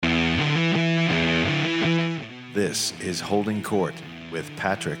This is Holding Court with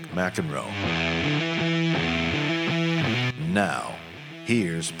Patrick McEnroe. Now,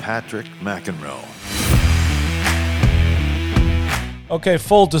 here's Patrick McEnroe. Okay,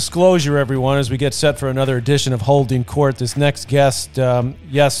 full disclosure, everyone, as we get set for another edition of Holding Court. This next guest,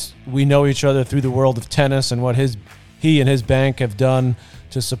 yes, we know each other through the world of tennis and what he and his bank have done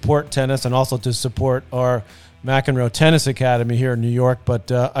to support tennis and also to support our McEnroe Tennis Academy here in New York.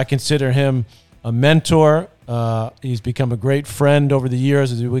 But I consider him a mentor. He's become a great friend over the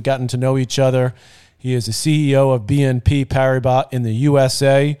years as we've gotten to know each other. He is the CEO of BNP Paribas in the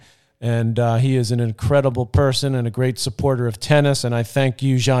USA. And he is an incredible person and a great supporter of tennis. And I thank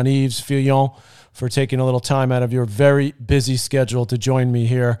you, Jean-Yves Fillon, for taking a little time out of your very busy schedule to join me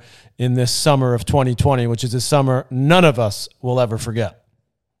here in this summer of 2020, which is a summer none of us will ever forget.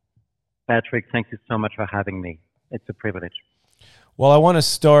 Patrick, thank you so much for having me. It's a privilege. Well, I want to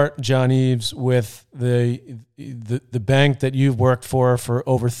start, Jean-Yves, with the bank that you've worked for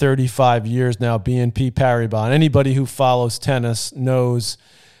over 35 years now, BNP Paribas. And anybody who follows tennis knows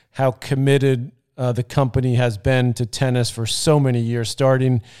how committed the company has been to tennis for so many years,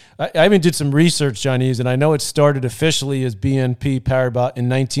 starting. I even did some research, Jean-Yves, and I know it started officially as BNP Paribas in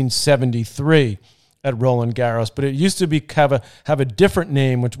 1973 at Roland Garros, but it used to be have a different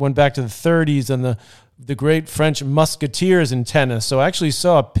name, which went back to the 30s and the great French musketeers in tennis. So I actually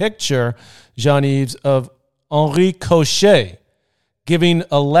saw a picture, Jean-Yves, of Henri Cochet giving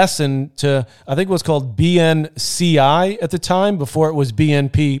a lesson to, I think it was called BNCI at the time, before it was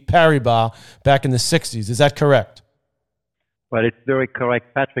BNP Paribas back in the 60s. Is that correct? Well, it's very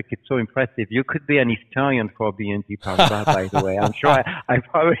correct, Patrick. It's so impressive. You could be an historian for BNP Paribas, by the way. I'm sure I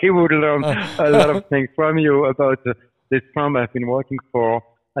probably would learn a lot of things from you about this firm I've been working for,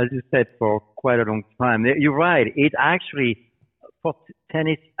 as you said, for quite a long time. You're right. It actually, for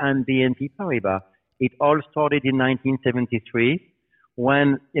tennis and BNP Paribas, it all started in 1973.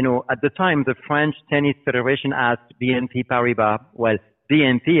 When, at the time, the French Tennis Federation asked BNP Paribas, well,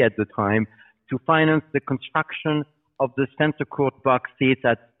 BNP at the time, to finance the construction of the center court box seats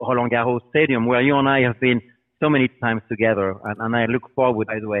at Roland Garros Stadium, where you and I have been so many times together. And I look forward,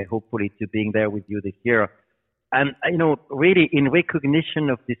 by the way, hopefully, to being there with you this year. And, really, in recognition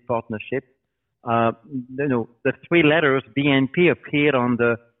of this partnership, the three letters BNP appeared on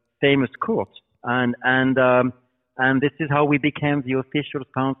the famous court. And this is how we became the official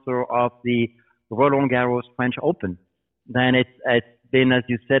sponsor of the Roland Garros French Open. Then it's been, as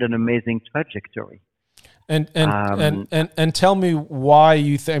you said, an amazing trajectory. And tell me why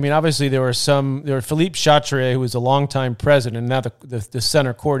you think. I mean, obviously there were Philippe Chatrier, who was a longtime president, and now the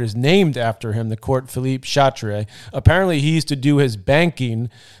center court is named after him, the Court Philippe Chatrier. Apparently, he used to do his banking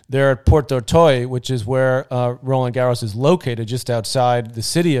there at Porte d'Auteuil, which is where Roland Garros is located, just outside the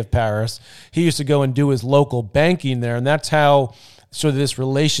city of Paris. He used to go and do his local banking there, and that's how sort of this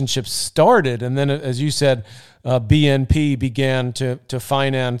relationship started. And then, as you said, BNP began to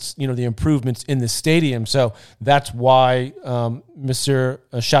finance, the improvements in the stadium. So that's why Monsieur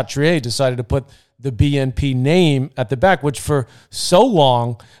Chatrier decided to put the BNP name at the back, which for so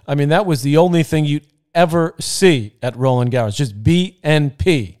long, I mean, that was the only thing you'd ever see at Roland Garros, just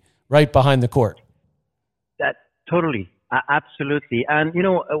BNP right behind the court. That totally, absolutely. And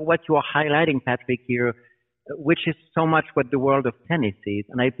what you are highlighting, Patrick, here, which is so much what the world of tennis is,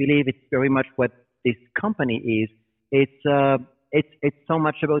 and I believe it's very much what this company is. It's so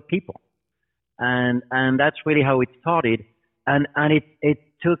much about people, and that's really how it started, and it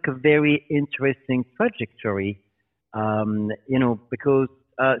took a very interesting trajectory, because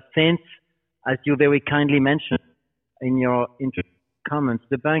since, as you very kindly mentioned in your comments,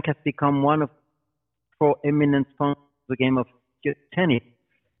 the bank has become one of four eminent sponsors of the game of tennis.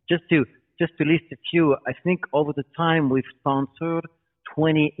 Just to list a few, I think over the time we've sponsored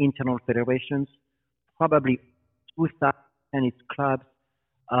 20 internal federations, probably 2,000 tennis clubs,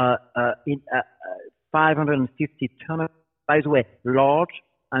 550 tournaments, by the way, large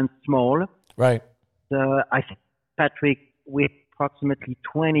and small. Right. I think, Patrick, with approximately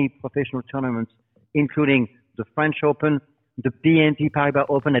 20 professional tournaments, including the French Open, the BNP Paribas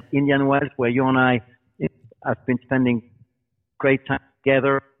Open at Indian Wells, where you and I have been spending great time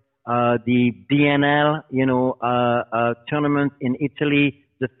together, the BNL, tournament in Italy,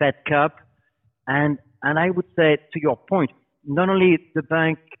 the Fed Cup, and I would say, to your point, not only the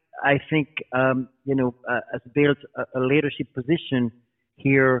bank, I think, has built a leadership position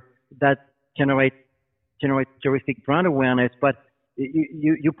here that generates terrific brand awareness, but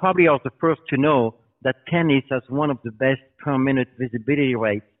you probably are the first to know that tennis has one of the best per minute visibility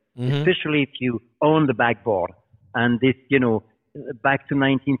rates, especially if you own the backboard. And this, back to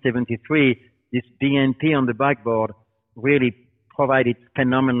 1973, this BNP on the backboard really provided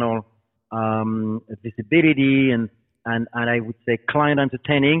phenomenal visibility and I would say client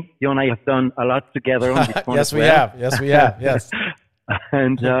entertaining. You and I have done a lot together on this one. Yes, we have. Yes, we have. Yes.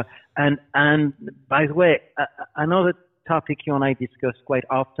 and by the way, another topic you and I discuss quite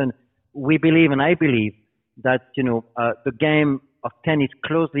often. We believe, and I believe, that the game of tennis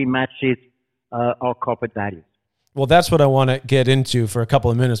closely matches our corporate values. Well, that's what I want to get into for a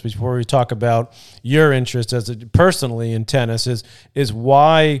couple of minutes before we talk about your interest personally in tennis is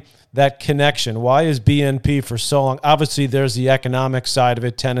why that connection. Why is BNP for so long? Obviously, there's the economic side of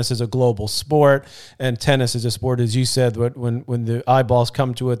it. Tennis is a global sport, and tennis is a sport, as you said, when the eyeballs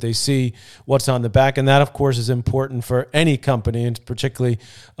come to it, they see what's on the back. And that, of course, is important for any company, and particularly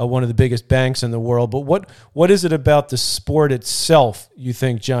one of the biggest banks in the world. But what is it about the sport itself, you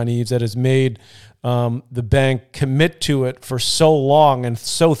think, John Eaves, that has made the bank commit to it for so long and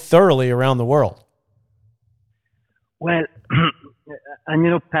so thoroughly around the world? Well,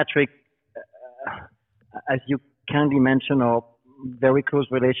 and Patrick, as you kindly mentioned, our very close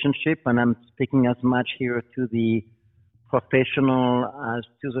relationship, and I'm speaking as much here to the professional as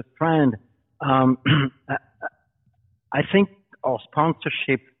to the friend. I think our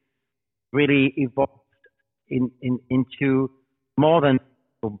sponsorship really evolved into more than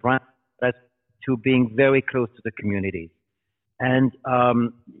a brand, but to being very close to the communities. And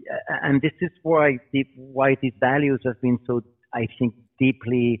this is why these values have been so, I think,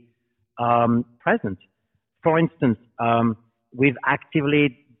 deeply present. For instance, we've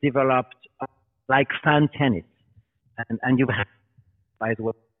actively developed like fan tennis, and you've had, by the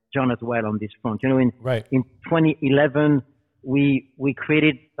way, John as well on this front. In 2011, we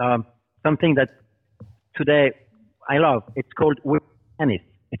created something that today I love. It's called World Tennis.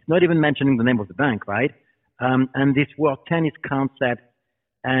 It's not even mentioning the name of the bank, right? And this World Tennis concept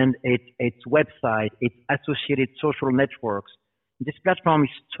and its website, its associated social networks. This platform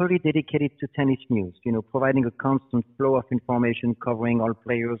is totally dedicated to tennis news, providing a constant flow of information covering all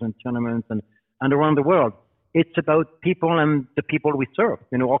players and tournaments and around the world. It's about people and the people we serve,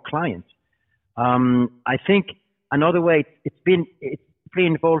 our clients. I think another way it's pretty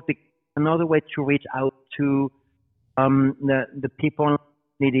involved. Another way to reach out to the people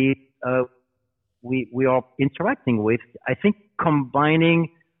we are interacting with. I think combining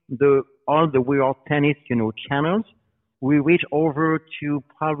all the World Tennis channels, we reach over 3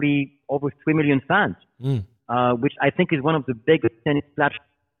 million fans, which I think is one of the biggest tennis platforms,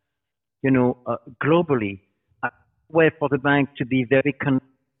 globally. A way for the bank to be very connected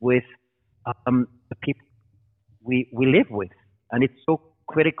with the people we live with, and it's so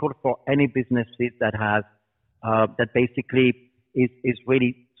critical for any businesses that has that basically is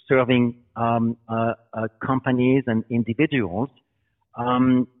really serving companies and individuals.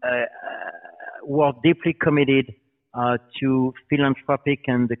 Who are deeply committed to philanthropic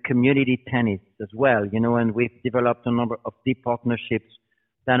and the community tennis as well, and we've developed a number of deep partnerships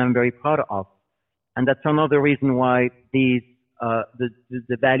that I'm very proud of. And that's another reason why these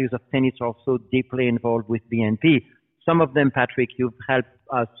the values of tennis are so deeply involved with BNP. Some of them, Patrick, you've helped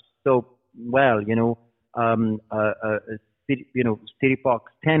us so well, City Park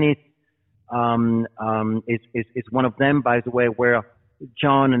Tennis is one of them, by the way, where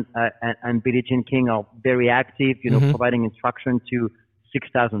John and Billie Jean King are very active, providing instruction to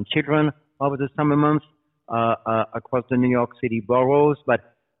 6,000 children over the summer months across the New York City boroughs. But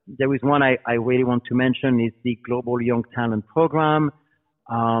there is one I really want to mention is the Global Young Talent Program.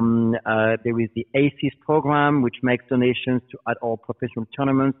 There is the ACES program, which makes donations at all professional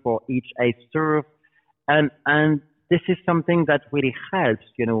tournaments for each ace served. And this is something that really helps,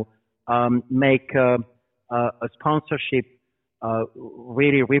 make a sponsorship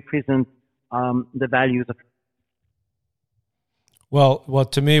really represent the values of. Well,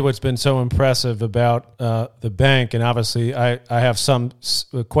 to me, what's been so impressive about the bank, and obviously I have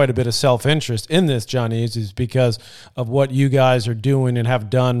quite a bit of self-interest in this, John Eaves, is because of what you guys are doing and have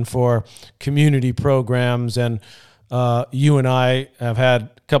done for community programs. And you and I have had a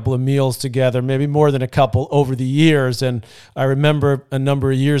couple of meals together, maybe more than a couple over the years. And I remember a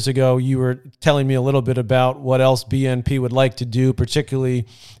number of years ago, you were telling me a little bit about what else BNP would like to do, particularly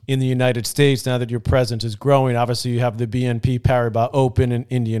in the United States, now that your presence is growing. Obviously, you have the BNP Paribas Open in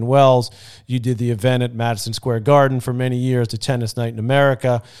Indian Wells. You did the event at Madison Square Garden for many years, the Tennis Night in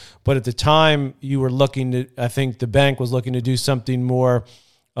America. But at the time, you were looking to, I think the bank was looking to do something more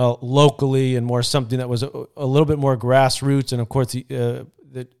locally and more something that was a little bit more grassroots. And of course,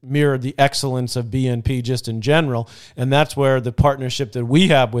 that mirror the excellence of BNP just in general. And that's where the partnership that we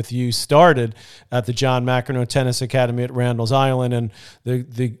have with you started at the John McEnroe Tennis Academy at Randall's Island, and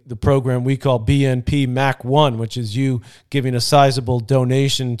the program we call BNP Mac One, which is you giving a sizable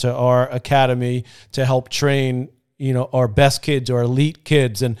donation to our academy to help train, our best kids or elite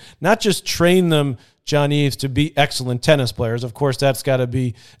kids, and not just train them, Jean-Yves, to be excellent tennis players. Of course, that's got to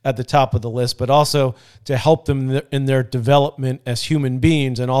be at the top of the list, but also to help them in their development as human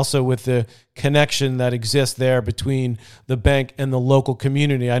beings, and also with the connection that exists there between the bank and the local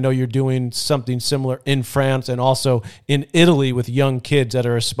community. I know you're doing something similar in France and also in Italy with young kids that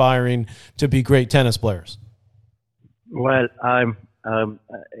are aspiring to be great tennis players. Well,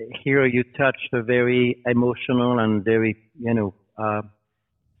 here you touched a very emotional and very,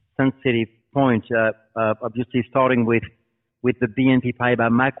 sensitive point, obviously starting with the BNP Paribas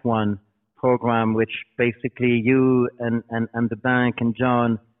Mac One program, which basically you and the bank and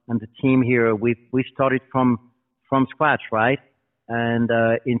John and the team here, we started from scratch, right? And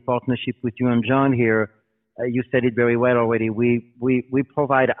in partnership with you and John here, you said it very well already. We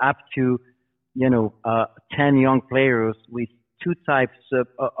provide up to 10 young players with two types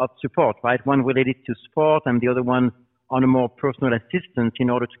of support, right? One related to sport and the other one on a more personal assistance in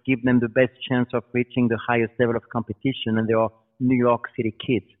order to give them the best chance of reaching the highest level of competition. And they are New York City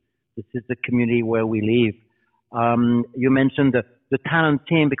kids. This is the community where we live. You mentioned the talent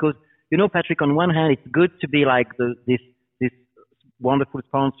team because, Patrick, on one hand, it's good to be like this wonderful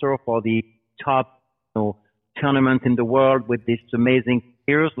sponsor for the top tournament in the world with these amazing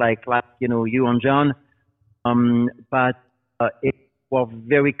players like you and John. But we're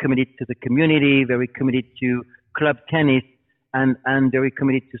very committed to the community, very committed to club tennis, and very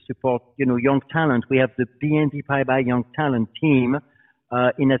committed to support, young talent. We have the BNP Paribas Young Talent Team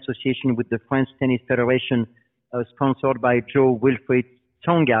in association with the French Tennis Federation, sponsored by Joe Wilfried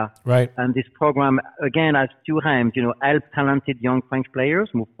Tsonga. Right. And this program, again, has two aims, help talented young French players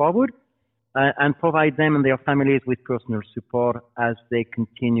move forward and provide them and their families with personal support as they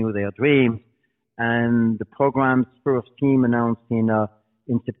continue their dreams. And the program's first team announced in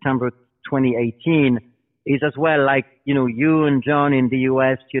September 2018 is as well like, you and John in the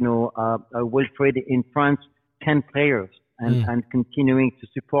US, Wilfried in France, 10 players and continuing to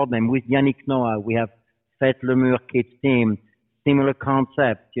support them. With Yannick Noah, we have Fête Lemur kids team, similar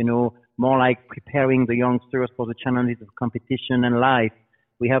concept, more like preparing the youngsters for the challenges of competition and life.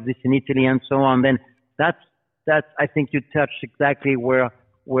 We have this in Italy and so on. Then that's I think you touched exactly where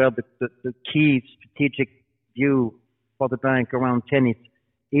the key strategic view for the bank around tennis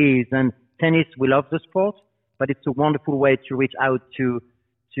is. And tennis, we love the sport, but it's a wonderful way to reach out to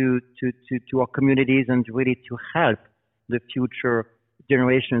our communities and really to help the future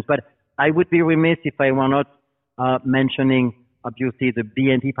generations. But I would be remiss if I were not mentioning, obviously, the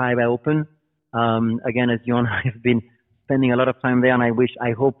BNP Paribas Open. Again, as you and I have been spending a lot of time there, and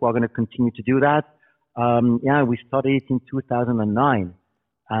I hope we're going to continue to do that. We started it in 2009.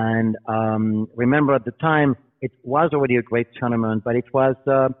 And remember, at the time, it was already a great tournament, but it was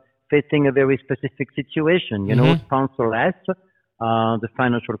facing a very specific situation, sponsorless, the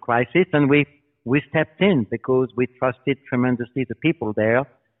financial crisis. And we stepped in because we trusted tremendously the people there.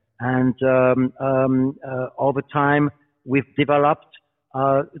 And over time, we've developed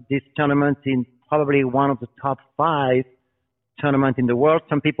this tournament in probably one of the top 5 tournaments in the world.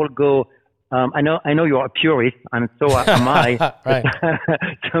 Some people go, I know you're a purist, and so am I. Right.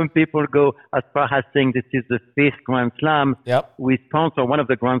 Some people go as far as saying this is the 5th Grand Slam. Yep. We sponsor one of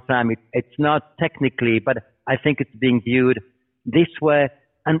the Grand Slam. It's not technically, but I think it's being viewed this way.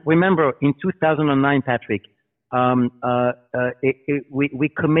 And remember, in 2009, Patrick, we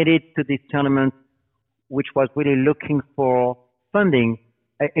committed to this tournament, which was really looking for funding.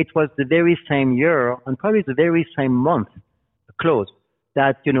 It was the very same year and probably the very same month close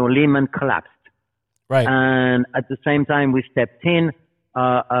that, Lehman collapsed. Right. And at the same time, we stepped in.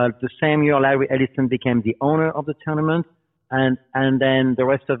 The same year, Larry Ellison became the owner of the tournament. And then the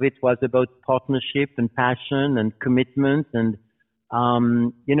rest of it was about partnership and passion and commitment. And,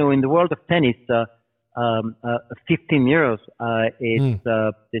 in the world of tennis, 15 years it's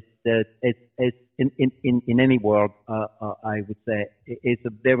in any world, I would say, it's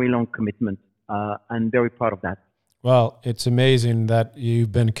a very long commitment, and very proud of that. Well, it's amazing that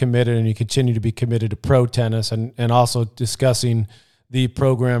you've been committed and you continue to be committed to pro tennis and also discussing the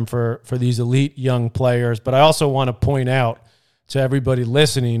program for these elite young players. But I also want to point out to everybody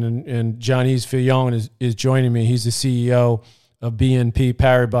listening, and Jean-Yves Fillon is joining me. He's the CEO of BNP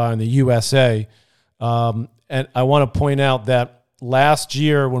Paribas in the USA. And I want to point out that last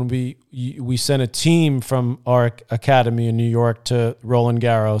year when we sent a team from our academy in New York to Roland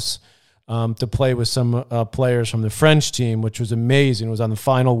Garros to play with some players from the French team, which was amazing. It was on the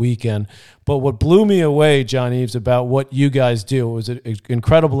final weekend. But what blew me away, Jean-Yves, about what you guys do, it was an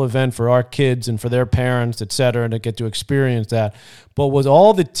incredible event for our kids and for their parents, et cetera, and to get to experience that. But was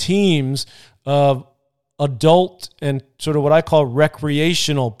all the teams of adult and sort of what I call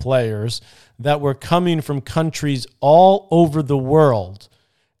recreational players that were coming from countries all over the world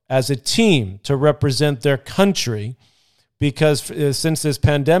as a team to represent their country. Because since this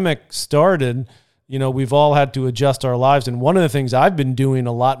pandemic started, we've all had to adjust our lives. And one of the things I've been doing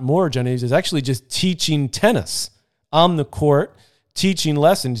a lot more, Jean-Yves, is actually just teaching tennis on the court, teaching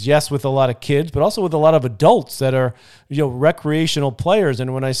lessons, yes, with a lot of kids, but also with a lot of adults that are, recreational players.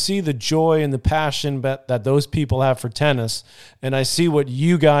 And when I see the joy and the passion that those people have for tennis, and I see what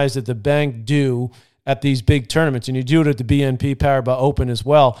you guys at the bank do at these big tournaments, and you do it at the BNP Paribas Open as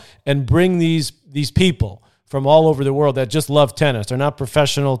well, and bring these people from all over the world that just love tennis. They're not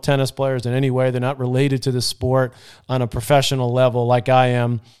professional tennis players in any way. They're not related to the sport on a professional level like I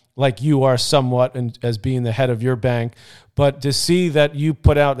am, like you are somewhat as being the head of your bank. But to see that you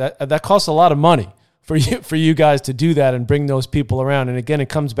put out, that costs a lot of money for you guys to do that and bring those people around. And again, it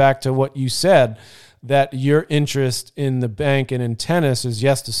comes back to what you said, that your interest in the bank and in tennis is,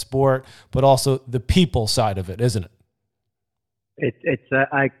 yes, the sport, but also the people side of it, isn't it?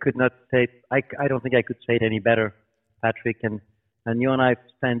 I could not say. I don't think I could say it any better, Patrick. And you and I have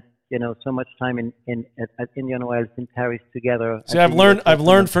spent so much time in at Indian Wells in Paris together. See, I've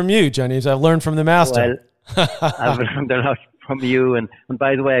learned from you, Jean-Yves. I've learned from the master. Well, I've learned a lot from you. And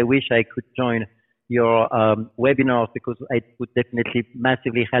by the way, I wish I could join your webinars because it would definitely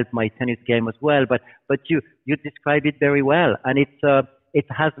massively help my tennis game as well. But you describe it very well, and it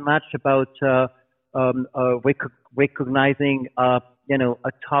has much about recognizing a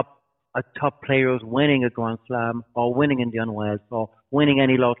top players winning a Grand Slam or winning Indian Wells or winning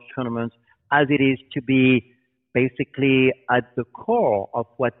any large tournaments, as it is to be basically at the core of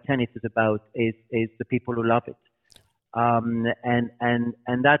what tennis is about is the people who love it. And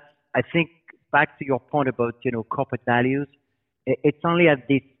that's, I think, back to your point about corporate values. It's only at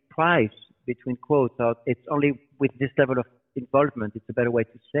this price, between quotes, or it's only with this level of involvement, it's a better way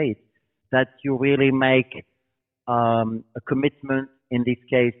to say it, that you really make a commitment, in this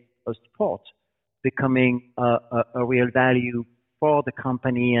case, a sport, becoming a real value for the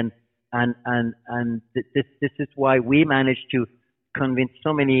company. And this is why we managed to convince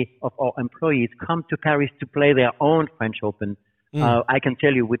so many of our employees come to Paris to play their own French Open. I can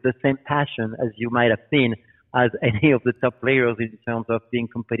tell you with the same passion, as you might have seen, as any of the top players in terms of being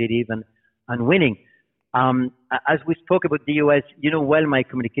competitive and winning. As we spoke about the US, well, my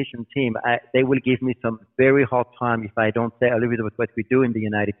communication team, they will give me some very hard time if I don't say a little bit about what we do in the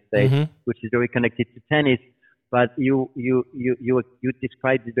United States, which is very connected to tennis. But you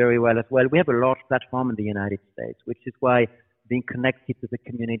described it very well as well. We have a large platform in the United States, which is why being connected to the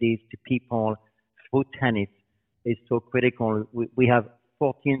communities, to people through tennis is so critical. We have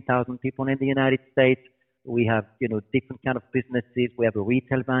 14,000 people in the United States. We have, different kind of businesses. We have a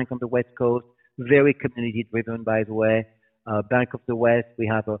retail bank on the West Coast, very community driven, by the way. Bank of the West, we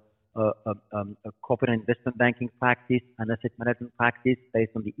have a corporate investment banking practice, an asset management practice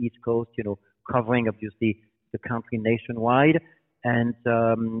based on the East Coast, covering obviously the country nationwide. And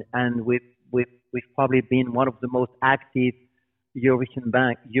we've probably been one of the most active European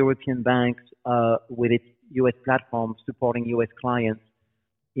banks with its U.S. platform supporting U.S. clients,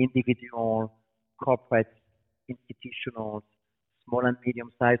 individual, corporate, institutional, small and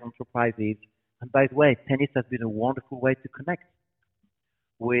medium-sized enterprises. And by the way, tennis has been a wonderful way to connect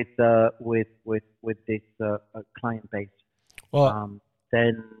with this client base. Well,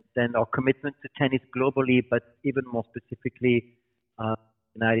 then our commitment to tennis globally, but even more specifically,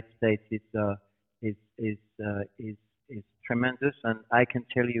 United States is tremendous, and I can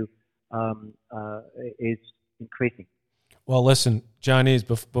tell you, is increasing. Well, listen, Jean-Yves,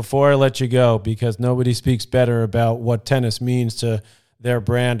 before I let you go, because nobody speaks better about what tennis means to their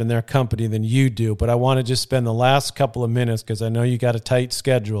brand and their company than you do, but I want to just spend the last couple of minutes, because I know you got a tight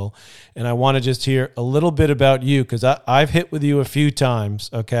schedule, and I want to just hear a little bit about you, because I've hit with you a few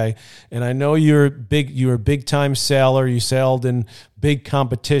times, okay? And I know you're a big-time sailor. You sailed in big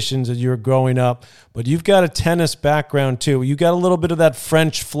competitions as you were growing up, but you've got a tennis background too. You got a little bit of that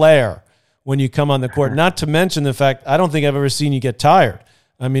French flair when you come on the court, not to mention the fact I don't think I've ever seen you get tired.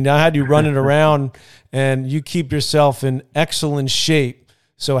 I mean, I had you running around, and you keep yourself in excellent shape.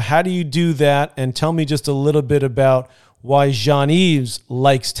 So how do you do that? And tell me just a little bit about why Jean-Yves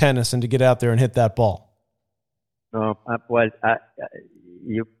likes tennis and to get out there and hit that ball. No,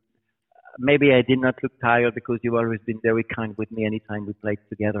 you maybe I did not look tired because you've always been very kind with me anytime we played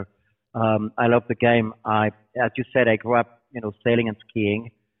together. I love the game. As you said, I grew up, sailing and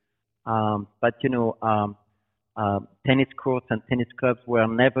skiing. But tennis courts and tennis clubs were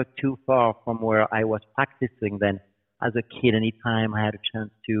never too far from where I was practicing. Then, as a kid, anytime I had a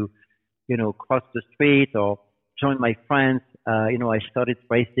chance to, cross the street or join my friends, I started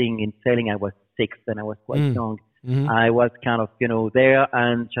racing in sailing. I was 6 and I was quite young. Mm-hmm. I was kind of, there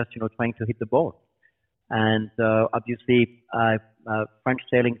and just, trying to hit the ball. And obviously, French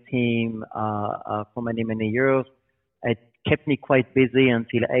sailing team for many, many years. It kept me quite busy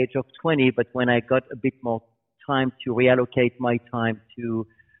until age of 20. But when I got a bit more time to reallocate my time to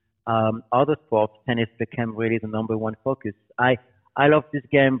other sports, tennis became really the number one focus. I love this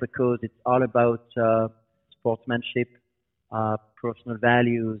game because it's all about sportsmanship, personal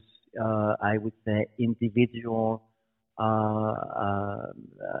values, I would say individual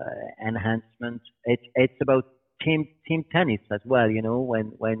enhancement. It's about team tennis as well,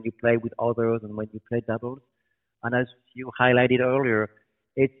 when you play with others and when you play doubles. And as you highlighted earlier,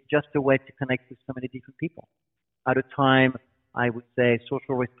 it's just a way to connect with so many different people. At a time, I would say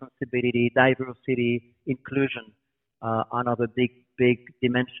social responsibility, diversity, inclusion, another big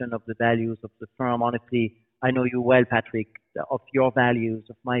dimension of the values of the firm. Honestly, I know you well, Patrick, of your values,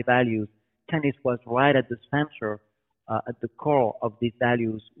 of my values. Tennis was right at the center, at the core of these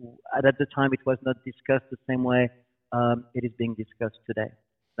values. At the time, it was not discussed the same way it is being discussed today.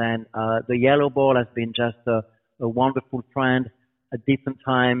 Then the yellow ball has been just a wonderful friend at different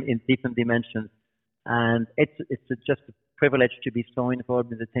time in different dimensions. And it's just a privilege to be so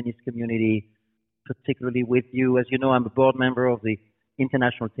involved in the tennis community, particularly with you. As you know, I'm a board member of the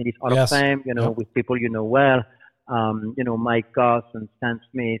International Tennis Hall of Fame, with people you know well, Mike Goss and Stan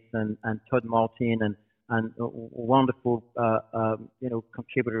Smith and Todd Martin and wonderful,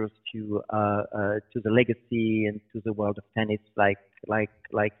 contributors to the legacy and to the world of tennis like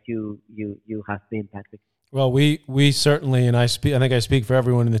you have been, Patrick. Well, we certainly, and I think I speak for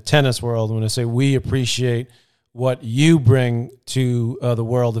everyone in the tennis world when I say we appreciate what you bring to the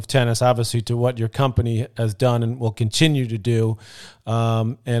world of tennis, obviously to what your company has done and will continue to do.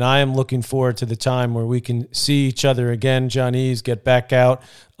 And I am looking forward to the time where we can see each other again, Jean-Yves, get back out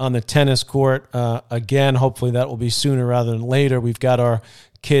on the tennis court again. Hopefully that will be sooner rather than later. We've got our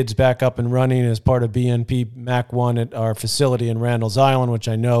kids back up and running as part of BNP Mac 1 at our facility in Randall's Island, which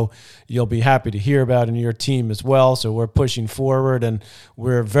I know you'll be happy to hear about, and your team as well. So we're pushing forward, and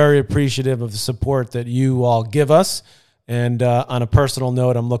we're very appreciative of the support that you all give us. And on a personal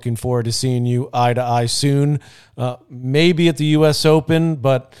note, I'm looking forward to seeing you eye to eye soon, maybe at the U.S. Open,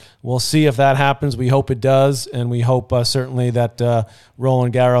 but we'll see if that happens. We hope it does, and we hope certainly that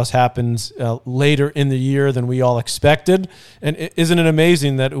Roland Garros happens later in the year than we all expected. And isn't it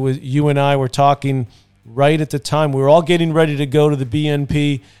amazing that it was you and I were talking right at the time we were all getting ready to go to the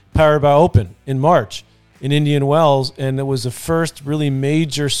BNP Paribas Open in March in Indian Wells, and it was the first really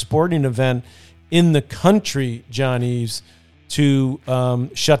major sporting event in the country, Jean-Yves, to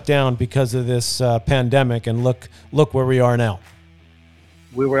shut down because of this pandemic. And look where we are now.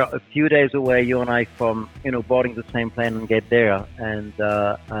 We were a few days away, you and I, from boarding the same plane and get there. And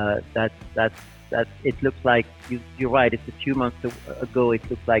that's it looks like you're right. It's a few months ago. It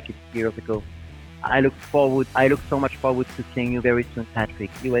looks like it's years ago. I look so much forward to seeing you very soon, Patrick.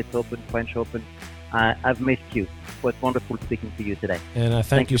 U.S. Open, French Open. I've missed you. It was wonderful speaking to you today. And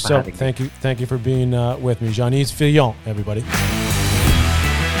thank you for being with me. Jean-Yves Fillon, everybody.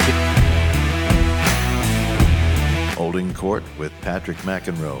 Holding Court with Patrick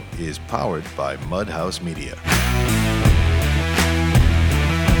McEnroe is powered by Mudhouse Media.